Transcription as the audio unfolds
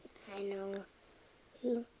I know.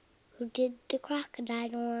 Who did the crocodile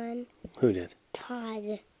one? Who did?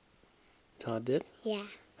 Todd. Todd did? Yeah.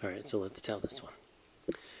 All right, so let's tell this one.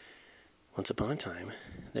 Once upon a time,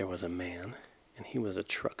 there was a man, and he was a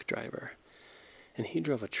truck driver. And he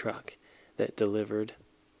drove a truck that delivered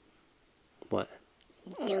what?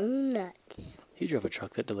 Donuts. He drove a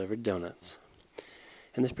truck that delivered donuts.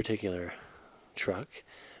 And this particular truck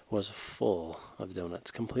was full of donuts,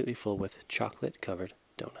 completely full with chocolate-covered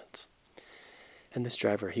donuts. And this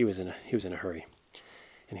driver, he was in a hurry.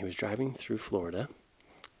 And he was driving through Florida,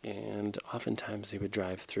 and oftentimes he would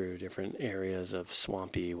drive through different areas of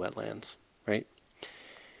swampy wetlands, right?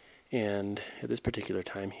 And at this particular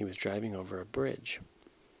time, he was driving over a bridge.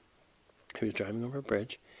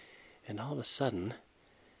 And all of a sudden,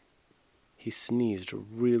 he sneezed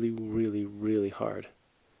really, really, really hard.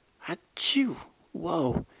 Achoo!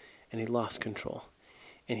 Whoa! And he lost control.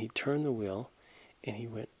 And he turned the wheel, and he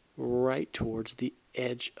went right towards the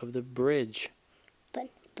edge of the bridge.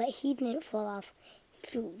 But he didn't fall off. He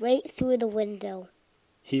flew right through the window.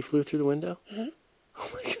 He flew through the window? Mm-hmm. Oh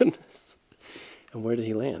my goodness. And where did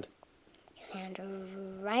he land? He landed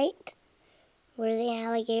right where the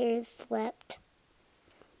alligators slept.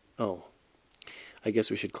 Oh, I guess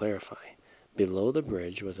we should clarify. Below the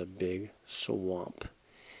bridge was a big swamp.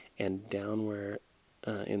 And down where,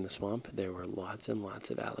 in the swamp, there were lots and lots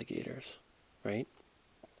of alligators, right?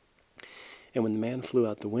 And when the man flew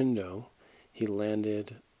out the window, he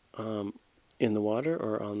landed in the water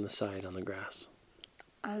or on the side on the grass?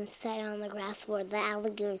 On the side on the grass where the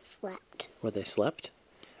alligators slept. Where they slept?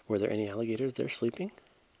 Were there any alligators there sleeping?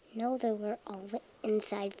 No, they were all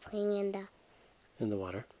inside playing in the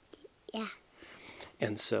water? Yeah.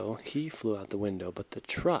 And so he flew out the window, but the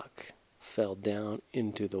truck fell down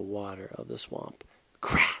into the water of the swamp.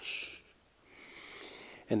 Crash!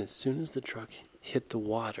 And as soon as the truck hit the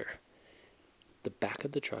water, the back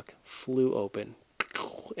of the truck flew open,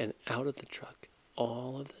 and out of the truck,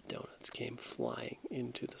 all of the donuts came flying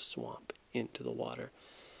into the swamp, into the water.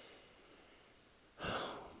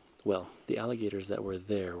 Well, the alligators that were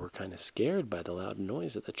there were kind of scared by the loud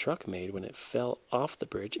noise that the truck made when it fell off the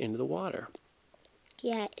bridge into the water.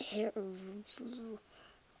 Yeah, it hit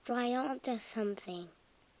right onto something.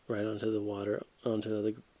 Right onto the water, onto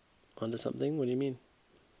something? What do you mean?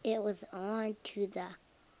 It was on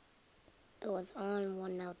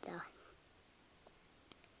one of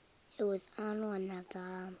those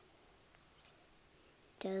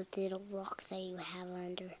little rocks that you have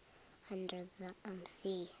under the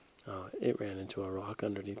sea. Oh, it ran into a rock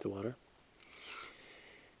underneath the water?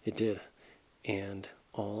 It did. And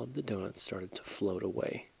all of the donuts started to float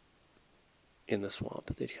away in the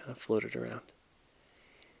swamp. They kind of floated around.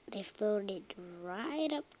 They floated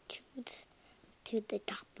right up to the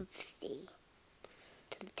top of the sea,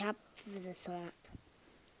 to the top of the swamp.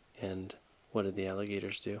 And what did the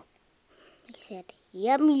alligators do? They said,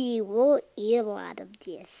 "Yummy, we'll eat a lot of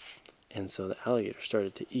this." And so the alligator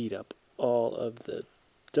started to eat up all of the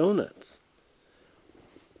donuts.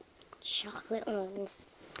 Chocolate ones.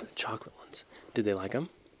 The chocolate ones. Did they like them?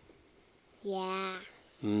 Yeah.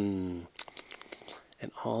 And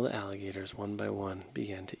all the alligators, one by one,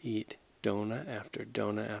 began to eat donut after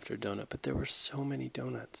donut after donut. But there were so many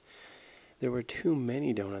donuts. There were too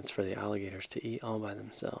many donuts for the alligators to eat all by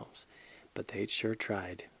themselves. But they sure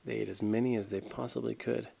tried. They ate as many as they possibly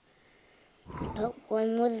could. But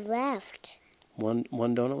one was left. One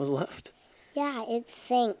donut was left? Yeah, it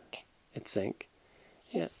sank. It sank?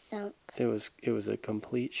 It sunk. It was a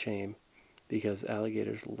complete shame because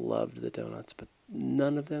alligators loved the donuts, but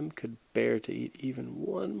none of them could bear to eat even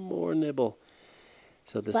one more nibble.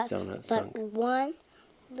 So this donut sunk. But one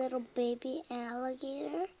little baby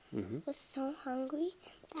alligator was so hungry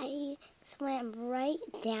that he swam right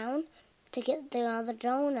down to get the other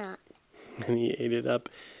donut. And he ate it up,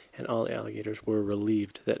 and all the alligators were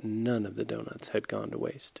relieved that none of the donuts had gone to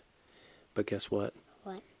waste. But guess what?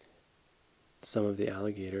 What? Some of the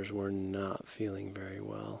alligators were not feeling very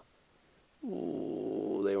well.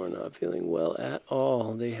 Ooh, they were not feeling well at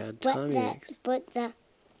all. They had tummy aches. That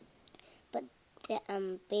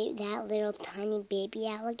little tiny baby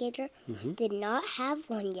alligator did not have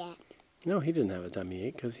one yet. No, he didn't have a tummy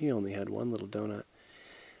ache because he only had one little donut.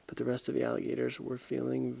 But the rest of the alligators were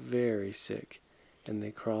feeling very sick, and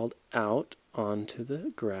they crawled out onto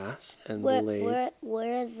the grass and laid. Where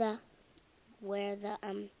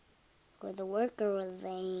the worker was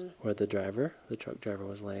laying. Where the truck driver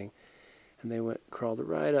was laying. And they crawled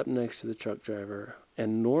right up next to the truck driver.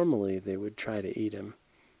 And normally they would try to eat him.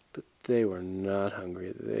 But they were not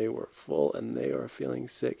hungry. They were full and they were feeling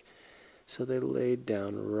sick. So they laid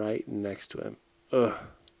down right next to him. Ugh.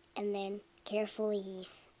 and then carefully he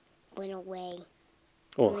went away.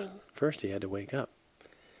 Well, first he had to wake up.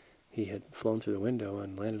 He had flown through the window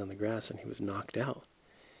and landed on the grass, and he was knocked out.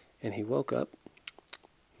 And he woke up,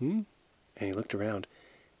 and he looked around,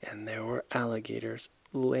 and there were alligators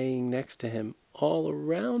laying next to him, all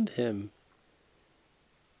around him.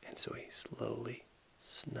 And so he slowly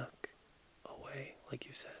snuck away, like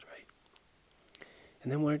you said, right?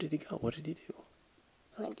 And then where did he go? What did he do?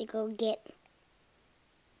 He went to go get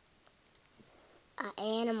an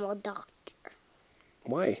animal doctor.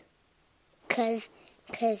 Why? Because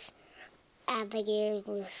alligator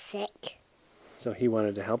was sick. So he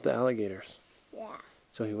wanted to help the alligators. Yeah.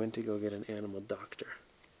 So he went to go get an animal doctor.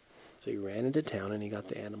 So he ran into town and he got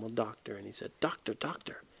the animal doctor and he said, "Doctor,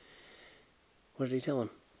 doctor." What did he tell him?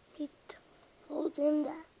 He told him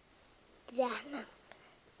that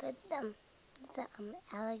the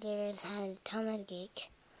alligators had a stomachache.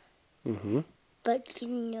 Mm-hmm. But do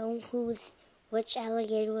you know which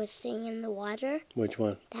alligator was staying in the water? Which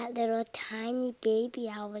one? That little tiny baby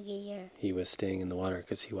alligator. He was staying in the water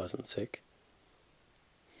because he wasn't sick.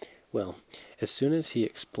 Well, as soon as he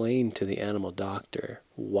explained to the animal doctor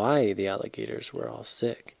why the alligators were all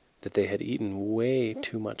sick, that they had eaten way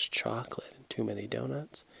too much chocolate and too many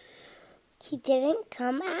donuts, he didn't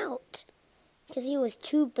come out because he was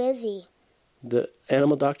too busy. the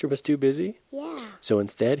animal doctor was too busy? Yeah. So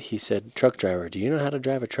instead he said, "Truck driver, do you know how to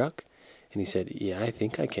drive a truck?" And he said, "Yeah, I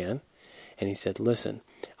think I can." And he said, "Listen,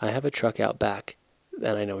 I have a truck out back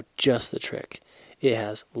and I know just the trick. It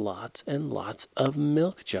has lots and lots of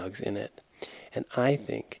milk jugs in it. And I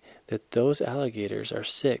think that those alligators are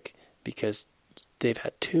sick because they've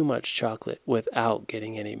had too much chocolate without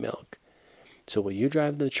getting any milk. So will you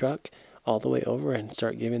drive the truck all the way over and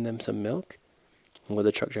start giving them some milk?" And what did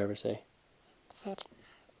the truck driver say? Said,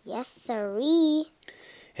 "Yes, sirree."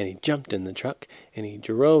 And he jumped in the truck and he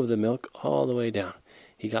drove the milk all the way down.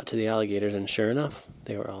 He got to the alligators and sure enough,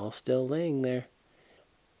 they were all still laying there.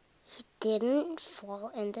 He didn't fall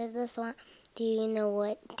into the swamp. Do you know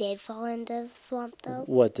what did fall into the swamp, though?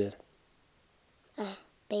 What did? A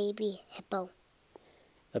baby hippo.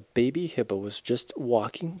 A baby hippo was just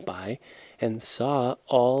walking by and saw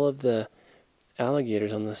all of the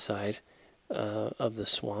alligators on the side of the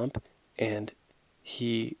swamp, and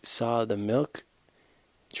he saw the milk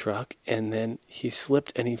truck, and then he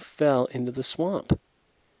slipped and he fell into the swamp.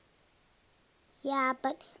 Yeah,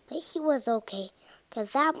 but he was okay,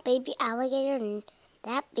 because that baby alligator and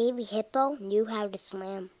that baby hippo knew how to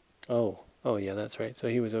swim. Oh, yeah, that's right. So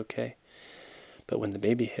he was okay. But when the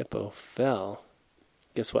baby hippo fell,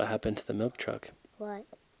 guess what happened to the milk truck? What?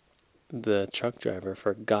 The truck driver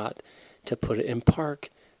forgot to put it in park.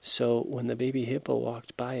 So when the baby hippo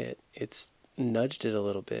walked by it, it's nudged it a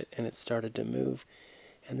little bit and it started to move.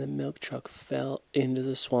 And the milk truck fell into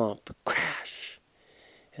the swamp. Crash!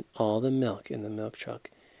 And all the milk in the milk truck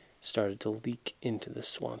started to leak into the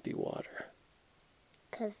swampy water.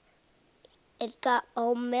 Because it got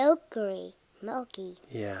all milky.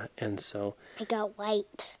 Yeah, and so It got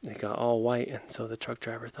white. it got all white, and so the truck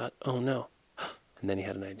driver thought, "Oh no." And then he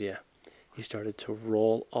had an idea. He started to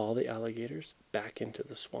roll all the alligators back into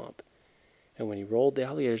the swamp. And when he rolled the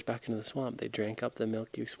alligators back into the swamp, they drank up the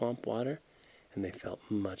milky swamp water, and they felt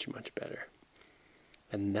much, much better.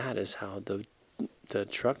 And that is how the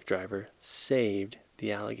truck driver saved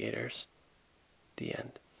the alligators. The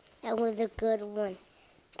end. That was a good one.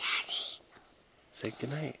 Daddy, Say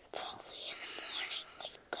goodnight. probably in the morning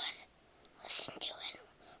was good. Listen to it.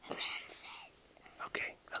 Friend says.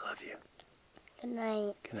 Okay, I love you. Good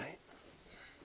night. Good night.